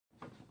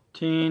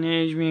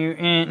Teenage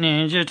Mutant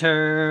Ninja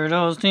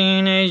Turtles,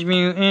 Teenage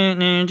Mutant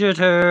Ninja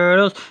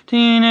Turtles,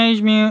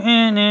 Teenage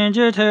Mutant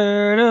Ninja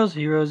Turtles,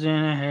 heroes in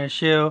a half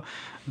shell,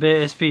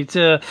 best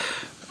pizza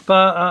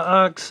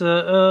box,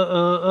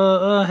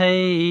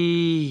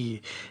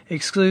 hey,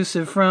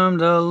 exclusive from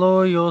the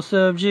loyal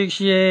subjects,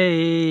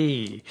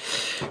 yay.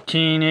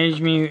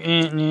 Teenage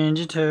Mutant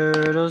Ninja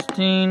Turtles,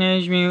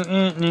 Teenage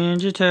Mutant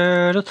Ninja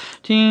Turtles,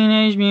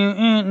 Teenage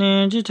Mutant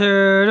Ninja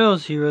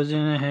Turtles, heroes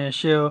in a half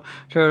shell,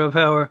 turtle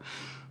power.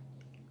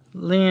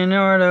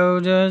 Leonardo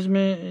does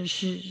machines.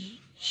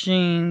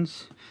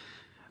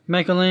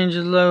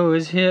 Michelangelo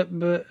is hip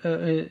but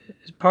is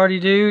party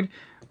dude.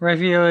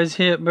 Raphael is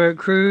hip but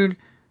crude.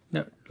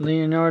 No,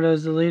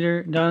 Leonardo's the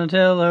leader.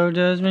 Donatello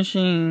does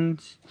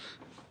machines.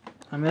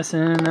 I'm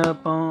messing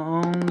up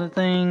on the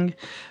thing,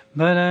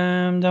 but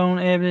don't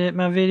edit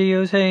my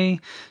videos, hey.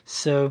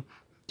 So,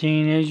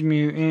 Teenage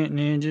Mutant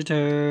Ninja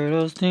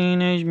Turtles,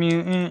 Teenage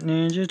Mutant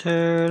Ninja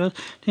Turtles,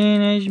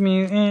 Teenage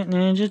Mutant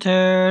Ninja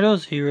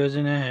Turtles, heroes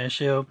in a half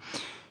shell,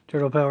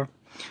 turtle power.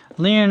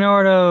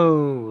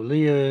 Leo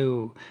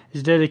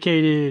is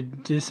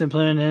dedicated,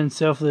 disciplined, and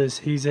selfless.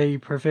 He's a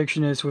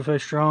perfectionist with a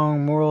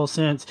strong moral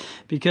sense.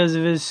 Because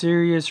of his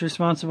serious,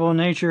 responsible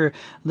nature,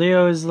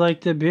 Leo is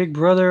like the big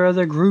brother of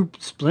the group,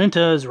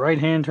 Splinter's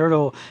right-hand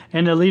turtle,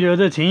 and the leader of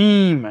the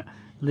team.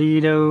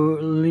 Leonardo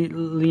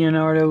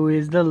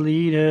is the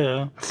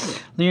leader.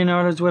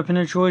 Leonardo's weapon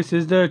of choice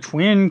is the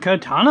twin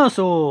katana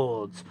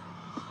swords.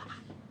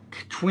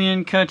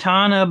 Twin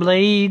katana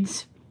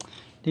blades.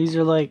 These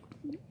are like...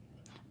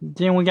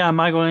 Then we got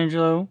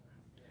Michelangelo.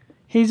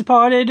 He's a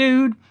party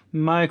dude.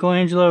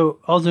 Michelangelo,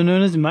 also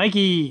known as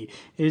Mikey,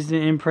 is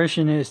the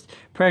impressionist,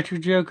 practical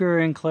joker,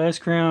 and class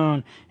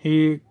clown.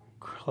 He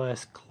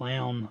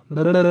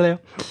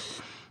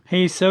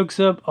soaks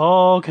up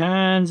all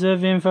kinds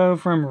of info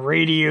from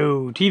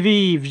radio,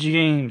 TV, video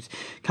games,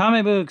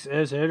 comic books,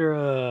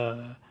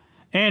 etc.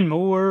 and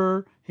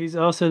more. He's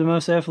also the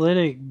most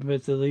athletic,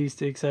 but the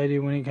least excited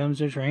when it comes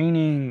to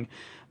training.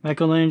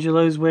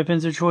 Michelangelo's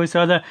weapons of choice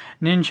are the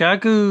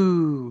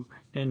nunchaku,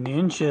 the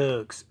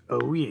nunchucks.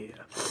 Oh yeah.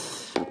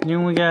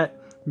 Then we got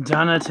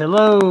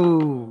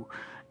Donatello.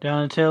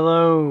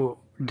 Donatello,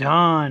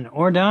 Don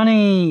or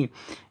Donnie,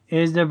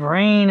 is the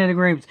brain of the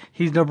group.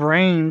 He's the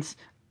brains,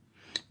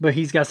 but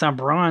he's got some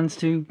bronze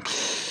too.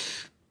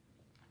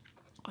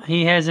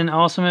 He has an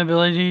awesome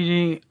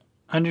ability to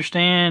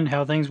understand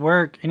how things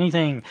work.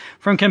 Anything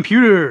from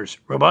computers,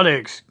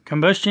 robotics,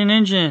 combustion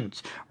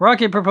engines,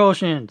 rocket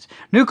propulsions,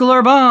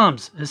 nuclear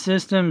bombs, the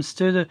systems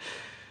to the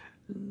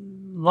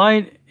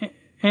light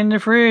in the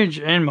fridge,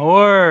 and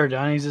more.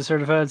 Donnie's a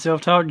certified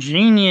self-taught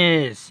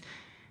genius.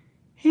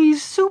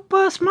 He's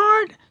super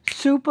smart,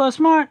 super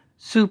smart,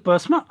 super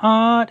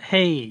smart.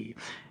 Hey.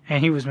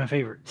 And he was my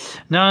favorite.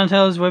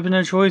 Donatello's weapon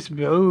of choice,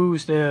 bow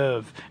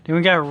staff. Then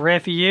we got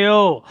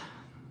Raphael.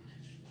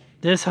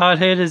 This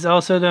hothead is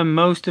also the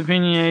most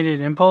opinionated,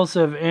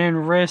 impulsive,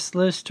 and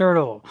restless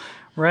turtle.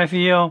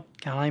 Raphael,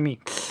 kind of like me.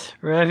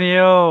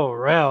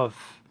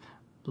 Ralph,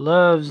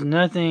 loves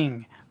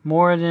nothing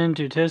more than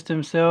to test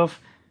himself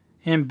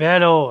in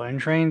battle and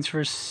trains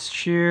for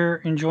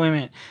sheer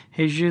enjoyment.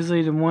 He's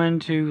usually the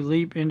one to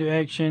leap into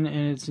action,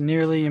 and it's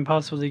nearly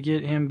impossible to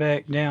get him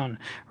back down.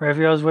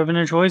 Raphael's weapon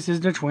of choice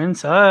is the twin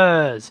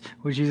size,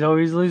 which he's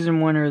always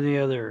losing one or the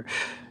other.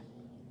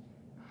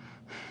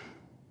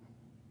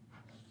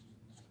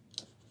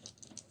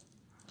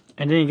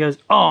 And then he goes,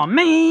 "Oh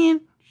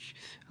man,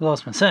 I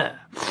lost my side."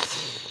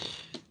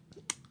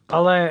 I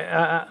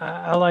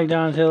like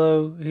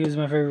Donatello. He was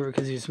my favorite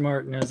because he's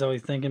smart and is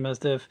always thinking about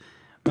stuff.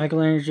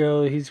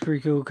 Michelangelo, he's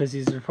pretty cool because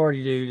he's a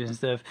party dude and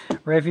stuff.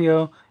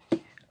 Raphael,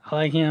 I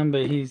like him,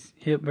 but he's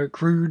hip but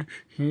crude.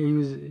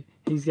 He's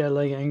got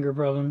like an anger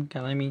problem,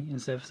 kind of like me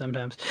and stuff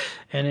sometimes.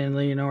 And then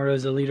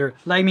Leonardo's a leader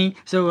like me,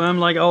 so I'm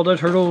like all the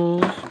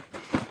turtles.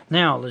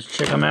 Now let's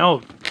check them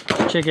out.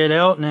 Check it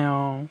out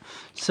now.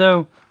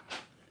 So,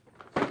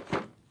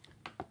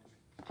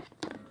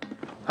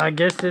 I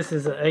guess this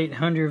is an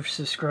 800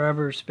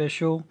 subscriber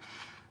special.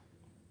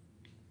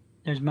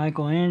 There's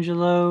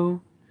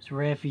Michelangelo, there's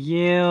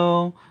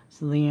Raphael,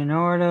 there's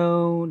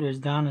Leonardo, there's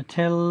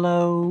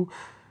Donatello.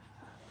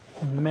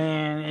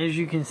 Man, as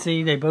you can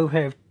see, they both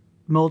have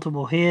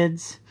multiple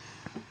heads.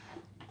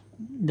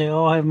 They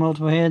all have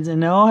multiple heads,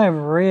 and they all have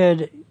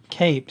red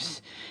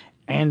capes.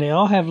 And they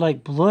all have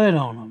like blood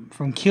on them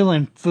from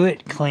killing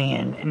Foot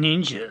Clan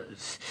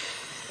ninjas.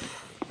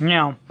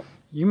 Now,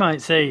 you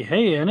might say,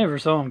 "Hey, I never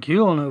saw him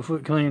kill no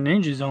Foot Clan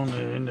ninjas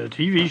in the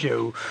TV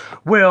show."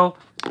 Well,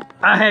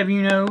 I have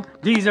you know,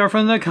 these are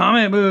from the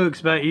comic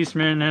books by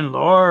Eastman and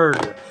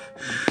Lard.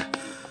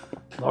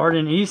 Lard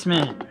and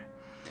Eastman.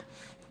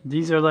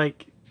 These are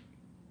like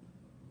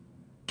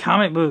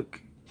comic book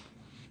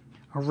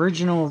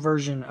original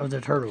version of the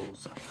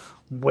Turtles.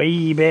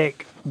 Way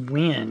back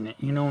when,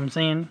 you know what I'm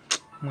saying?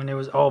 When it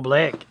was all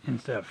black and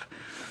stuff.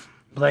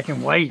 Black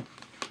and white.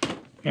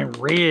 And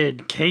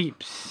red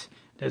capes.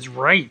 That's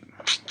right.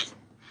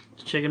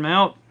 Let's check them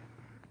out.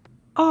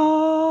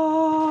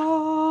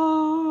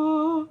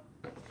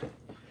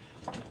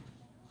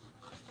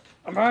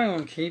 I'm probably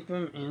going to keep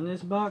them in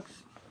this box,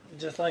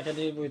 just like I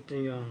did with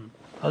the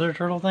other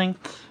turtle thing,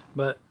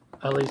 but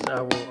at least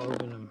I will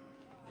open them.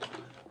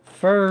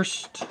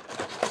 First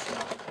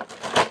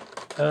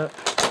up,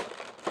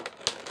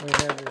 we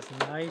have this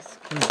nice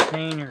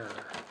container.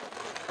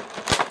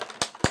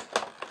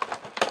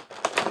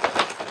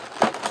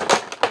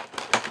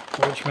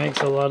 Which makes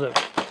a lot of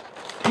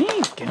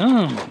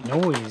gum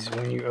noise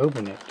when you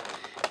open it.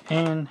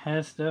 And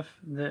has stuff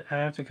that I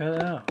have to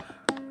cut out.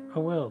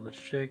 Oh well, let's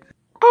check.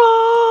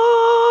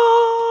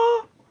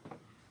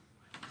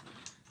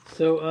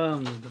 So,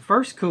 the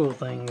first cool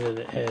thing that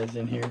it has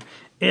in here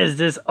is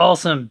this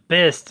awesome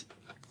BST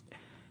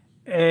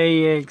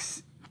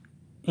AXN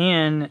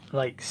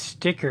like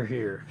sticker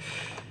here.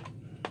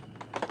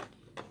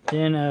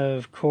 Then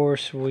of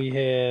course we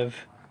have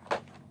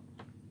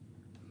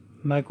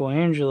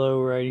Michelangelo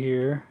right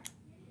here.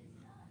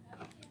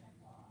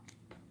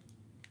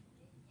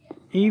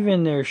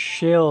 Even their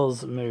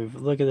shells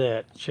move. Look at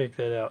that. Check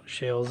that out.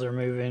 Shells are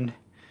moving.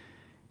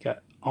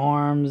 Got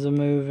arms are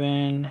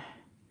moving.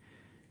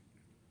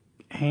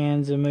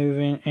 Hands are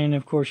moving. And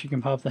of course you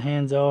can pop the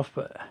hands off,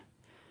 but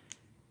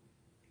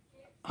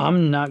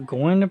I'm not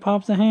going to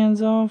pop the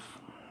hands off.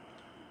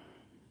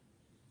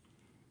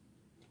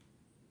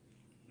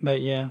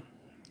 But yeah,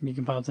 you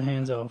can pop the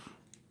hands off.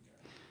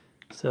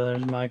 So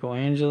there's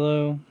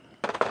Michelangelo.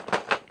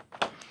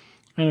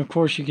 And of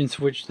course you can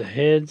switch the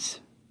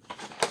heads.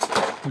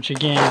 Which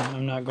again,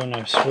 I'm not going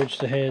to switch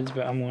the heads,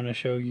 but I'm going to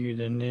show you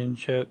the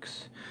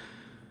nunchucks.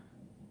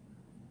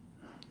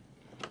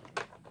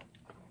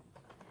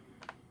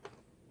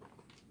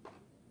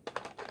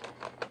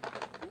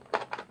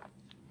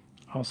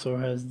 Also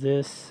has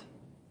this,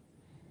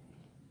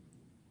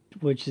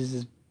 which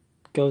is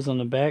goes on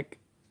the back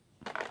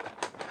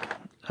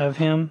of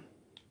him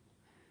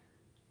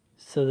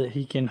so that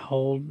he can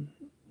hold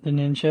the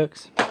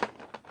nunchucks.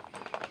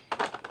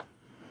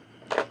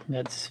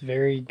 That's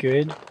very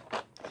good.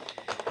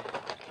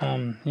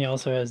 He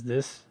also has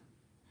this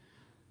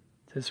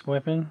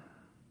weapon.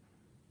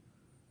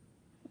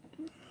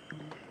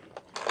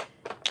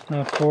 And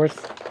of course,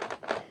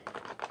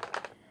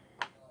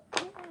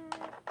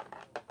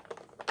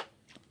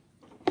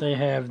 they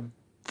have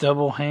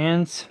double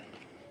hands.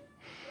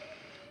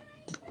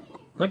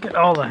 Look at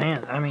all the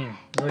hands. I mean,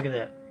 look at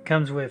that.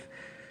 Comes with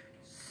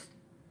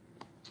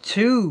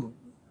 2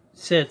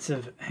 sets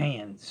of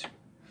hands.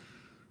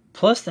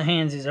 Plus the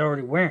hands he's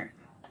already wearing.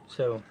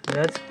 So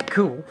that's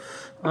cool.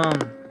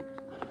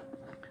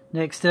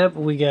 Next up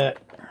we got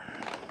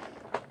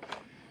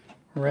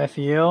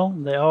Raphael.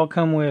 They all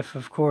come with,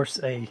 of course,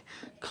 a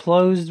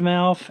closed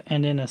mouth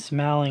and then a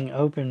smiling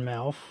open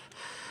mouth.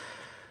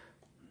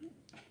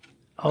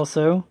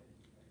 Also,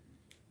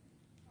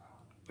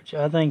 which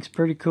I think is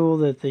pretty cool,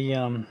 that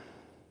the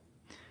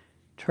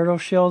turtle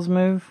shells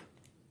move.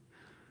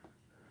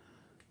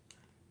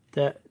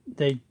 That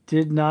they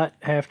did not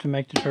have to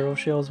make the turtle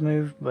shells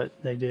move,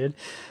 but they did.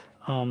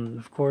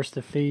 Of course,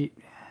 the feet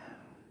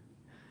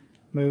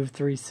move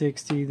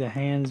 360. The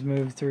hands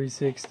move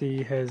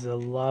 360. Has a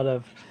lot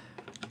of...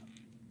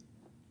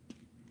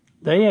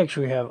 They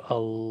actually have a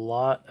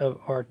lot of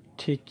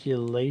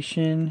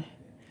articulation.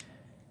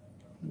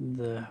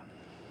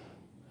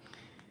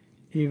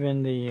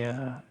 Even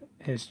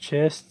his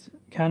chest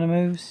kind of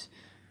moves.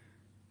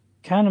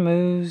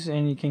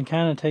 And you can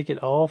kind of take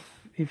it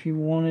off if you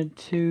wanted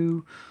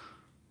to.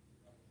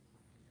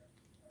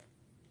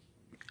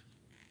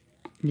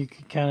 You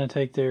can kind of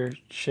take their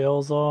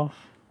shells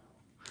off,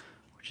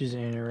 which is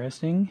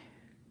interesting.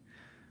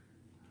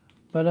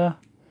 But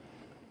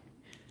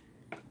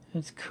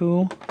it's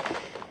cool.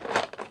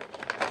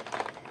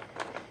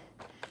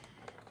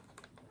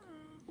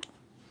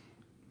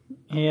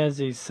 He has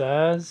these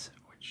sides,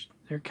 which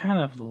they're kind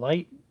of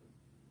light,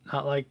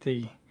 not like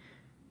the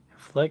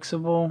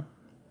flexible,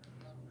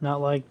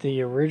 not like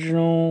the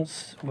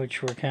originals,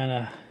 which were kind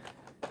of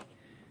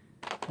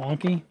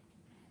wonky.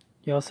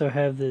 You also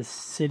have this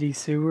city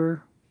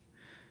sewer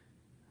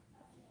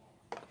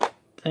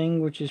thing,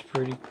 which is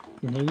pretty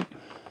neat.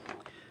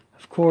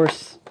 Of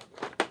course,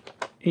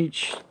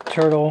 each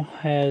turtle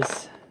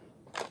has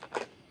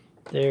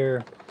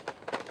their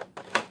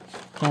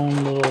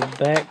own little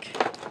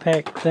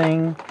backpack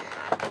thing.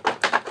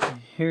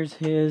 Here's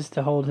his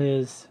to hold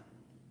his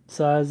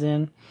size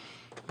in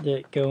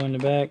that go in the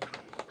back.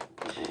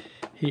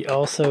 He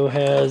also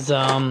has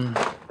a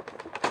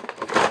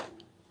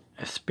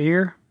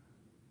spear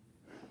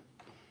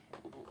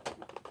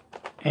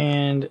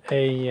and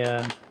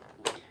a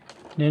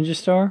ninja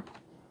star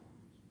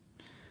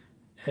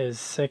as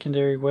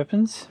secondary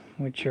weapons,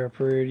 which are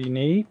pretty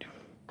neat,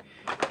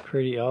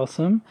 pretty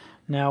awesome.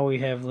 Now we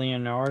have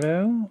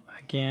Leonardo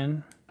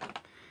again.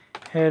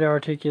 Head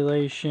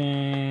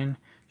articulation,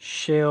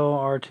 shell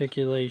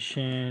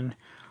articulation,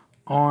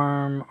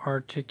 arm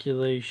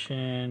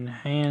articulation,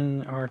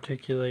 hand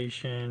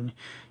articulation,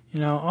 you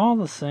know, all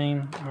the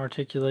same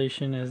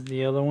articulation as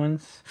the other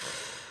ones.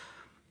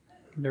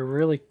 They're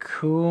really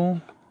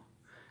cool.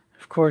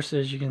 Of course,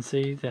 as you can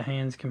see, the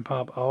hands can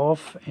pop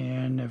off,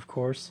 and of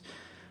course,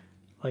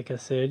 like I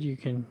said, you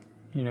can,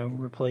 you know,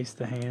 replace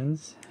the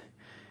hands,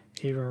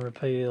 even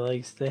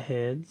replace the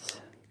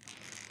heads.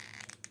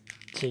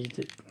 See,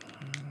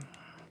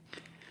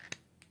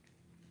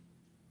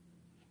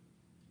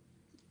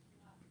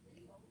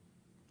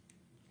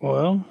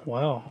 well,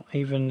 wow,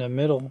 even the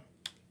middle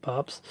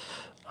pops.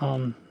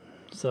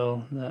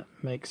 So that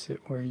makes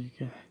it where you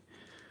can.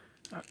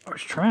 I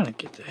was trying to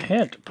get the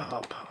head to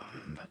pop,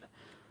 but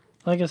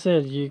like I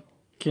said, you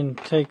can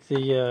take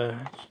the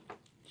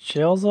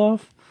shells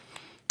off,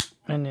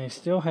 and they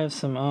still have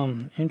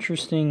some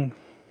interesting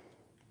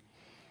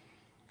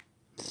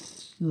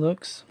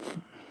looks.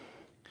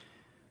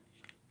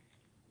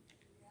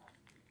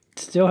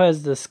 Still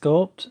has the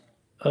sculpt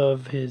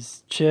of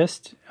his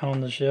chest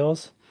on the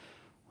shells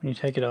when you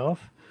take it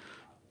off.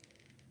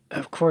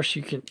 Of course,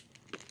 you can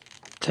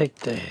take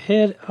the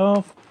head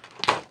off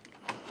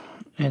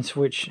and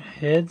switch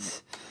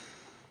heads,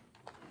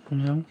 you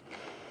know.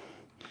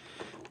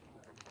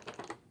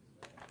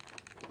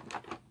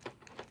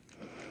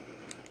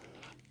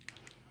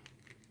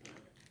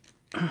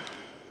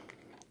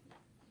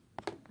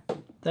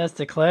 That's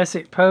the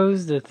classic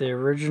pose that the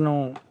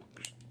original,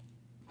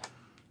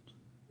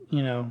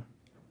 you know,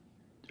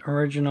 a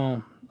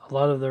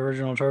lot of the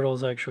original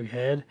turtles actually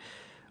had,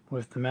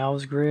 with the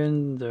mouths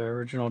grin, the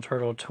original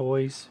turtle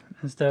toys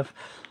and stuff.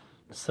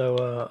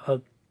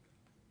 So,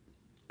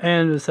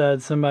 and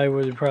besides, somebody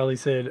would have probably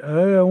said,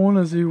 hey, I want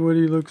to see what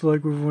he looks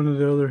like with one of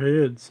the other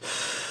heads.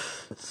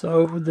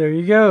 So, there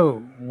you go.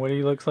 What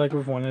he looks like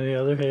with one of the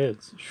other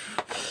heads.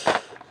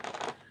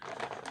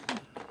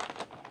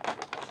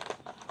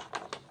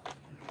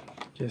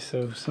 Just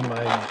so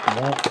somebody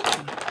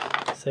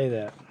won't say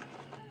that.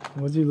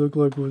 What does he look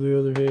like with the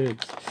other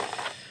heads?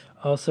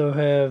 Also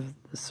have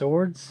the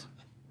swords,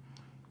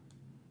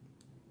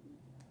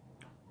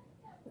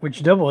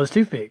 which double as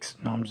toothpicks.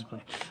 No, I'm just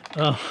playing.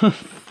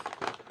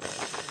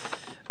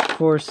 Of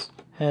course,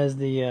 has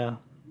the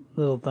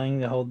little thing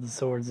to hold the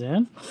swords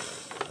in.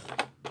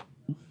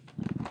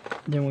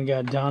 Then we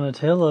got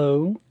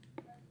Donatello.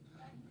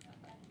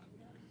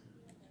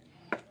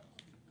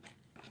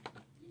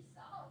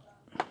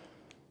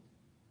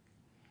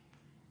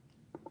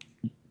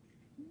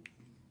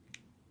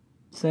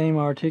 Same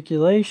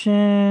articulation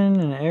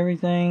and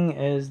everything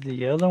as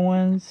the other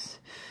ones,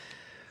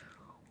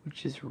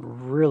 which is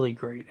really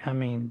great. I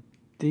mean,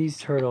 these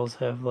turtles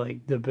have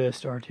like the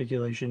best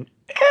articulation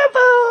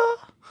ever,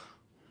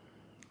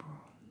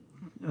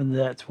 and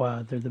that's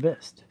why they're the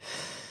best.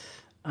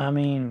 I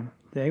mean,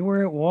 they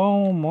were at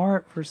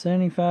Walmart for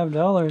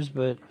 $75,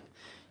 but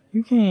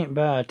you can't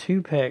buy a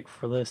 2-pack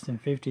for less than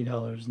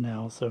 $50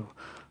 now. So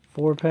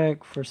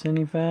 4-pack for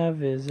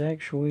 $75 is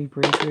actually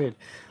pretty good.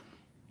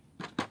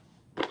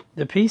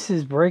 The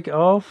pieces break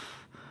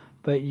off,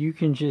 but you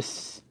can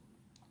just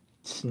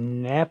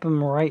snap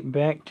them right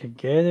back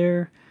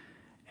together.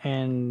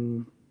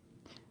 And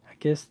I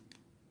guess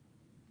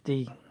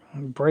the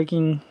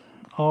breaking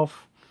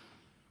off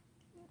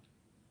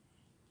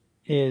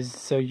is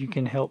so you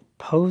can help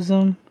pose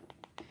them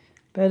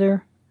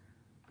better.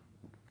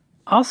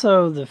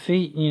 Also, the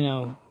feet, you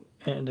know,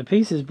 the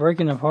pieces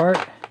breaking apart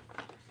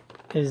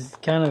is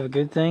kind of a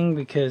good thing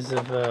because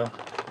of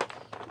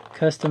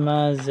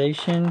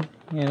customization.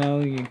 You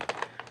know,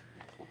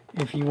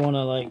 if you want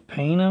to like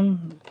paint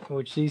them,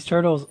 which these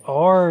turtles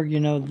are, you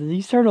know,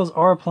 these turtles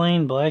are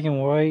plain black and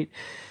white,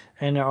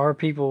 and there are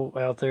people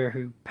out there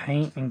who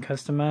paint and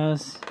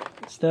customize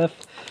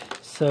stuff.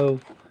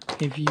 So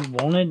if you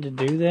wanted to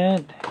do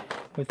that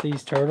with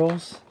these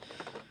turtles,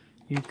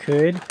 you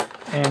could.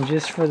 And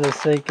just for the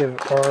sake of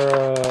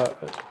our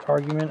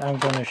argument, I'm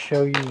going to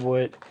show you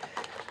what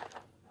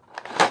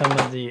some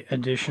of the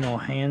additional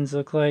hands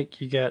look like.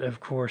 You got,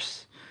 of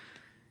course,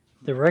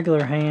 the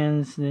regular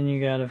hands, then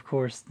you got, of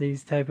course,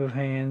 these type of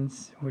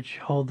hands, which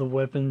hold the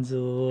weapons a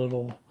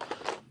little.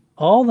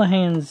 All the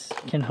hands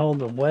can hold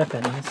the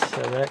weapons, so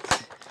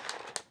that's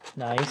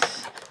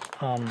nice.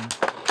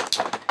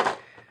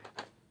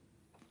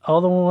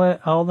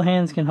 All the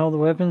hands can hold the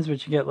weapons,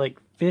 but you got like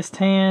fist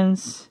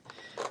hands,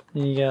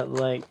 then you got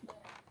like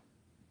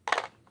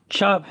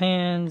chop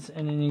hands,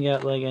 and then you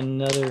got like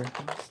another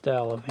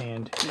style of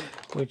hand,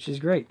 which is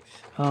great.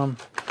 Great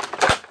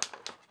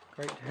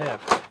to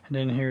have. And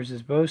then here's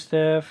his bow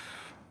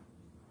staff,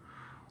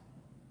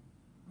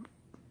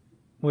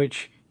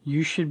 which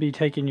you should be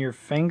taking your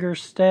finger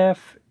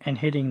staff and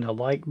hitting the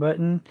like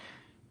button,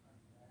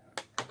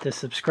 the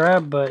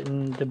subscribe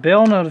button, the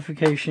bell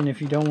notification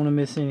if you don't want to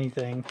miss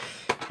anything.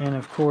 And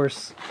of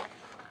course,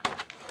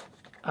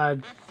 I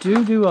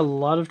do a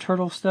lot of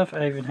turtle stuff.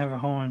 I even have a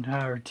whole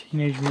entire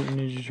Teenage Mutant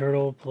Ninja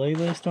Turtle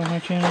playlist on my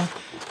channel.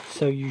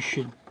 So you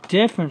should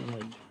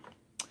definitely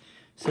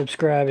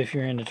subscribe if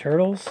you're into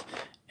turtles.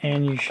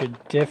 And you should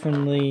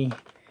definitely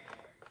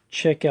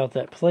check out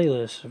that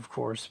playlist, of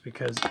course,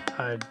 because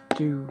I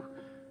do,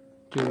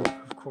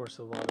 of course,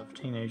 a lot of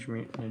Teenage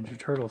Mutant Ninja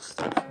Turtle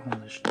stuff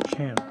on this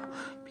channel.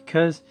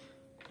 Because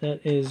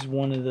that is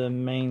one of the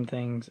main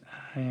things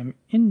I am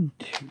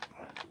into.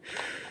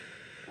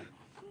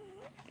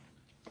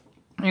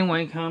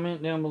 Anyway,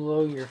 comment down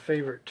below your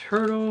favorite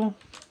turtle.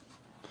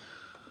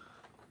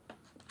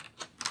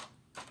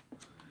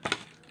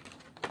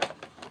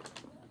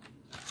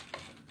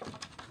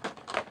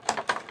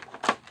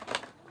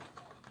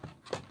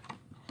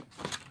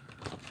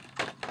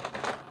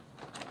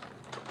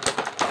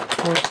 Of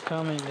course,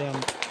 comment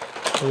down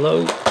below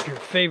your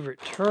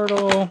favorite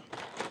turtle.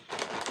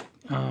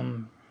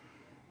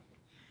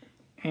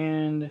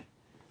 And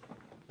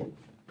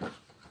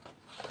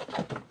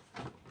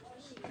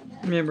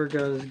remember,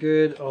 God is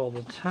good all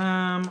the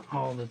time.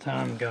 All the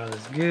time, God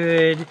is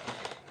good.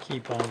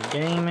 Keep on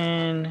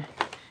gaming.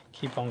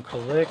 Keep on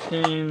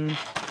collecting.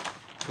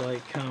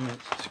 Like, comment,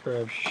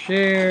 subscribe,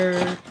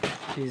 share.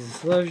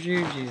 Jesus loves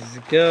you. Jesus is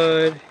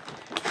God.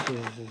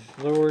 Jesus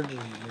is Lord.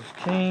 Jesus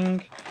is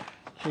King.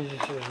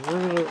 Jesus is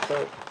ruler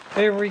of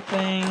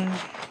everything.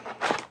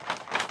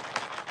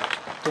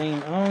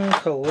 Game on.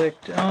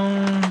 Collect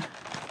on.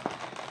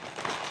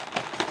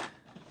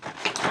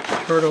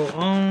 Turtle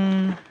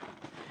on.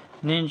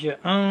 Ninja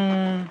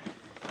on,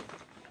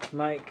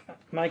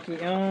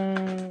 Mikey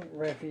on,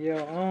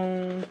 Raphael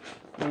on,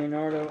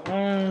 Leonardo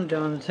on,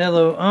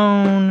 Donatello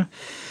on,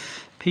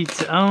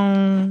 Pizza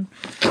on,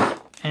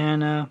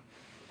 and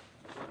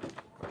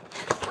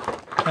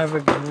have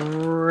a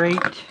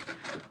great,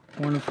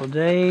 wonderful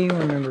day.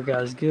 Remember,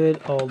 God is good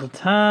all the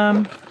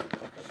time.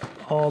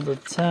 All the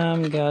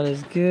time, God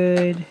is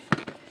good.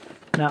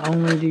 Not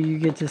only do you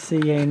get to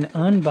see an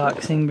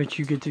unboxing, but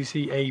you get to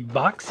see a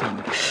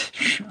boxing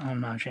on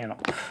my channel.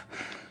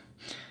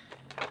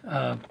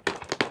 Oh,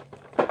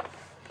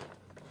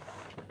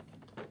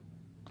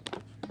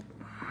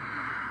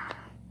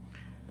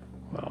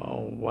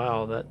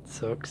 wow, that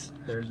sucks.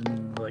 There's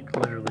like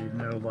literally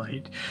no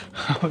light.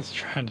 I was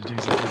trying to do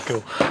something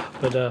cool,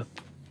 but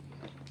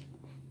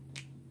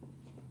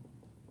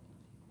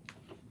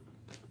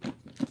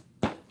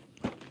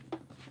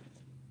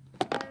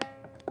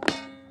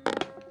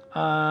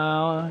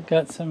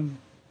got some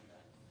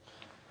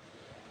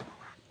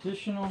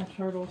additional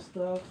turtle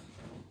stuff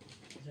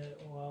that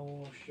I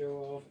will show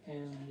off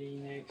in the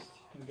next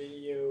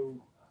video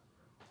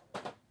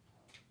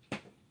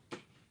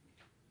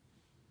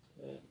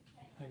that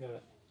I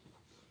got.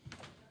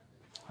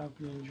 Hope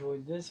you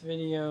enjoyed this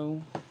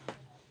video,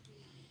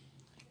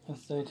 and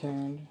stay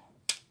tuned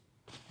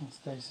and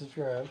stay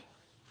subscribed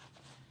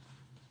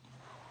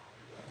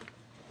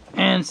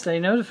and stay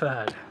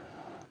notified,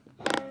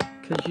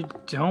 because you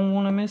don't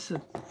want to miss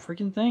a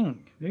freaking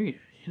thing, dude.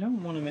 You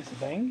don't want to miss a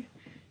thing.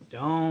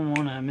 Don't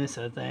want to miss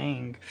a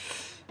thing.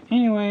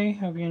 Anyway,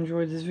 hope you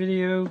enjoyed this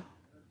video.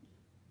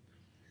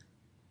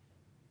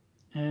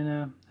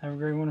 And have a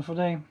great, wonderful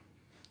day.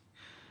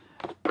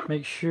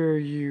 Make sure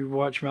you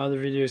watch my other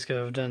videos,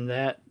 because I've done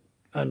that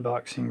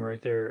unboxing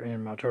right there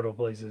in my turtle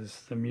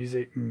places. The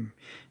music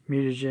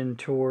Mutagen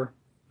tour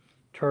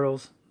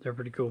turtles. They're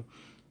pretty cool.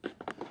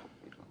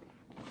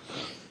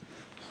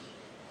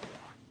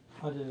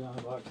 I did an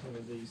unboxing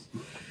of these,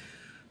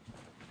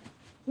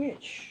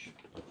 which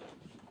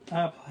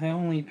I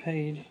only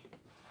paid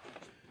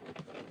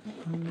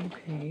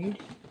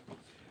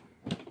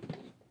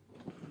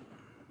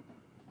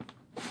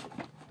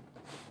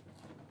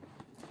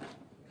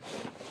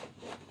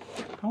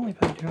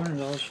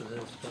 $200 for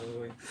this, by the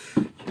way.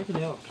 Check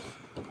it out.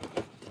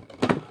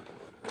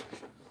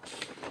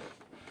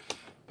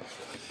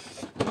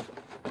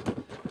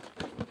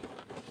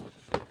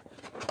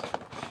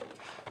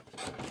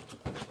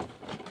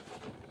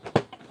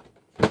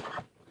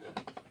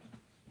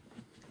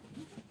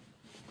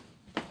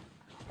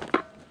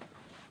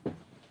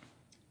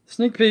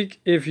 Sneak peek,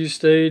 if you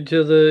stayed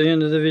till the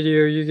end of the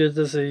video, you get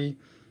to see.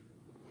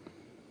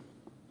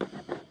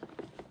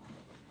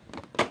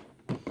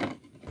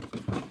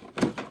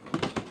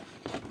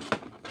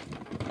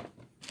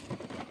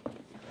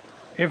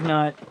 If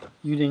not,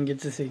 you didn't get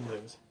to see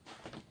those.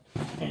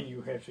 And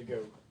you have to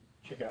go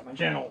check out my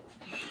channel.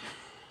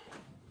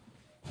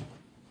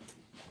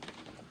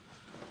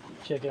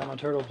 Check out my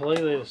turtle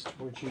playlist,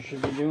 which you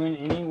should be doing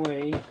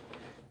anyway,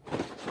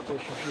 especially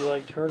if you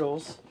like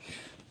turtles.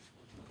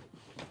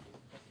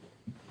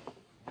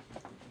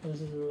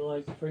 This is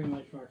like pretty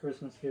much my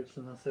Christmas gifts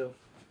to myself,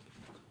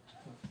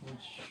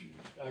 which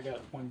I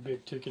got one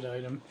big ticket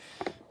item,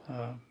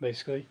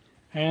 basically.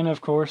 And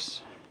of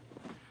course,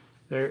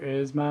 there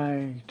is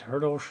my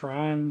turtle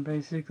shrine,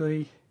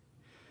 basically,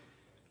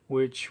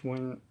 which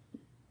when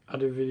I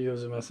do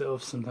videos of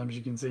myself, sometimes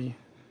you can see,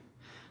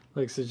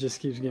 like, so it just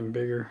keeps getting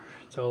bigger.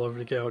 It's all over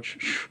the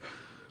couch.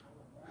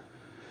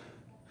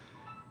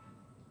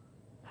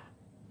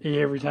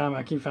 Every time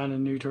I keep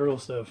finding new turtle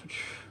stuff.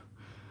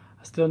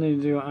 I still need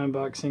to do an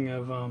unboxing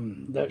of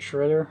that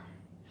shredder,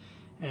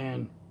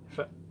 and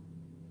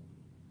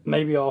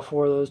maybe all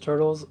 4 of those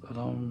turtles. I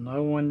don't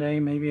know, one day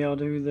maybe I'll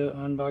do the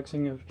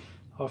unboxing of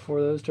all 4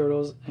 of those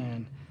turtles,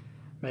 and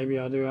maybe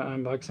I'll do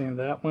an unboxing of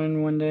that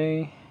one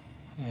day.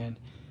 And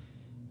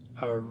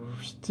I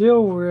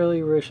still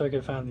really wish I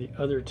could find the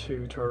other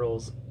 2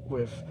 turtles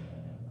with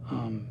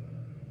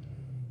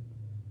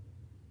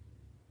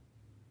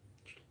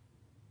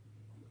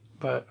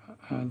but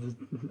The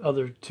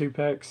other 2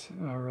 packs,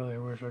 I really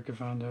wish I could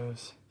find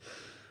those,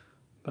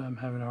 but I'm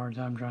having a hard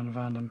time trying to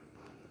find them.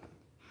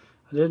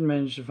 I did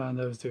manage to find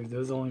those 2.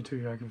 Those are the only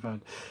 2 I can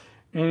find.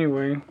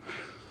 Anyway,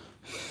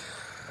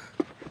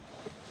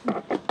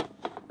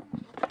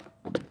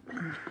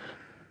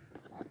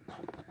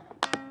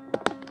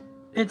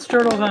 it's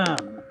turtle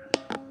time.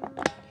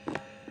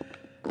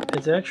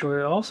 It's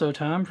actually also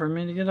time for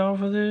me to get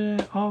off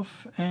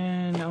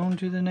and on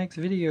to the next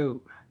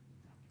video.